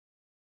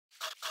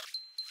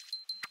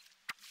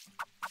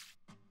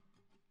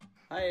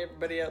Hi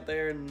everybody out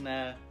there in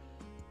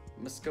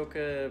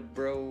Muskoka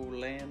Bro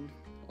land,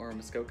 or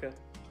Muskoka.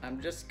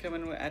 I'm just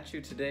coming at you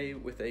today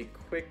with a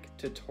quick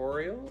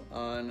tutorial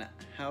on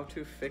how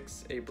to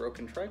fix a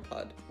broken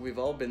tripod. We've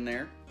all been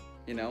there,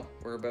 you know,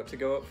 we're about to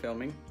go out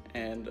filming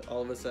and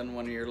all of a sudden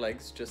one of your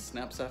legs just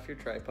snaps off your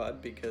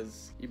tripod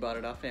because you bought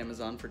it off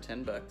Amazon for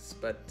 10 bucks,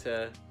 but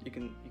you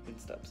can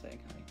stop saying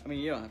hi. I mean,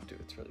 you don't have to,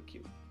 it's really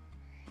cute.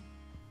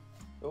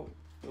 Oh.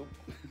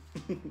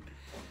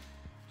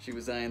 She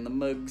was eyeing the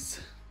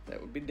mugs. That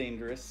would be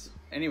dangerous.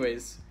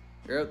 Anyways,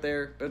 you're out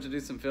there about to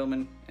do some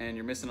filming and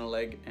you're missing a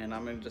leg, and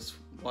I'm gonna just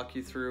walk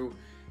you through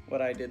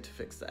what I did to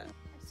fix that.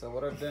 So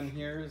what I've done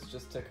here is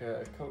just took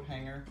a coat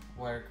hanger,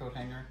 wire coat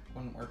hanger,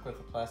 wouldn't work with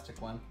a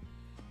plastic one,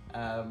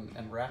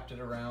 and wrapped it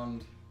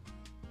around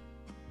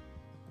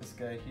this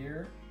guy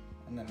here,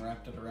 and then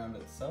wrapped it around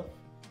itself,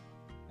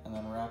 and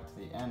then wrapped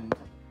the end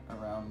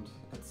around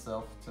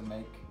itself to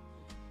make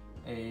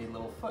a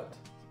little foot.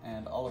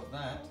 And all of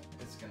that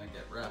is gonna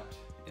get wrapped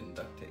in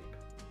duct tape.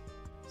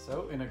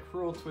 So in a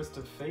cruel twist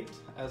of fate,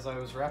 as I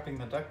was wrapping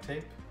the duct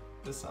tape,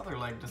 this other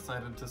leg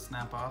decided to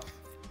snap off,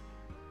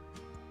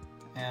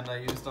 and I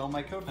used all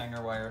my coat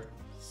hanger wire.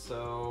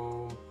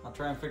 So I'll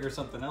try and figure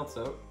something else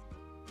out.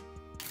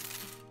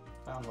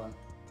 Found one.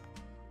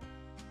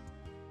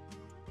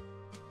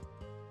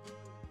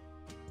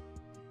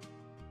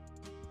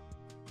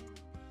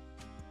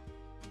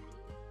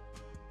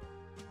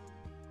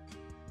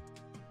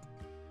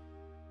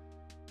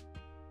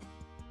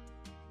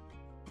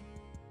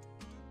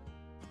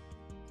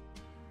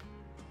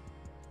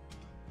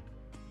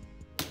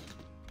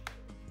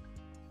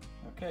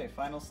 Okay,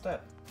 final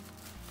step.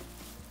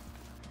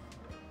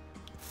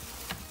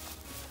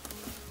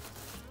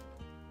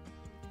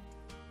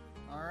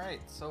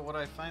 Alright, so what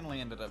I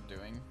finally ended up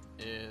doing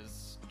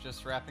is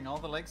just wrapping all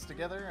the legs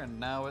together, and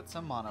now it's a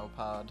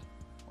monopod,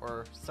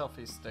 or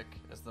selfie stick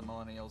as the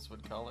millennials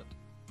would call it.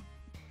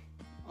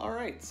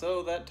 Alright,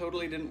 so that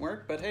totally didn't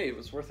work, but hey, it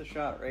was worth a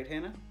shot, right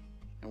Hannah?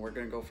 And we're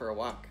gonna go for a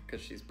walk,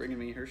 because she's bringing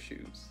me her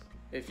shoes.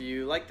 If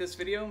you like this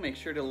video, make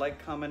sure to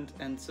like, comment,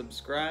 and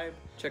subscribe.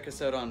 Check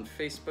us out on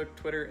Facebook,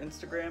 Twitter,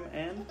 Instagram,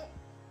 and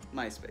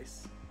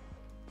MySpace.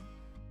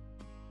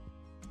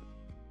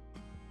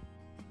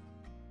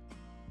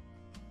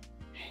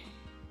 Hey.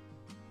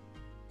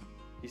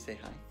 You say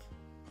hi?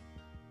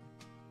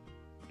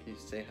 Can you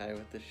say hi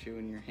with the shoe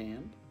in your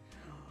hand?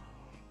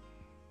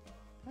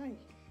 Hi.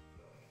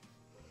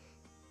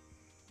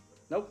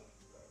 Nope.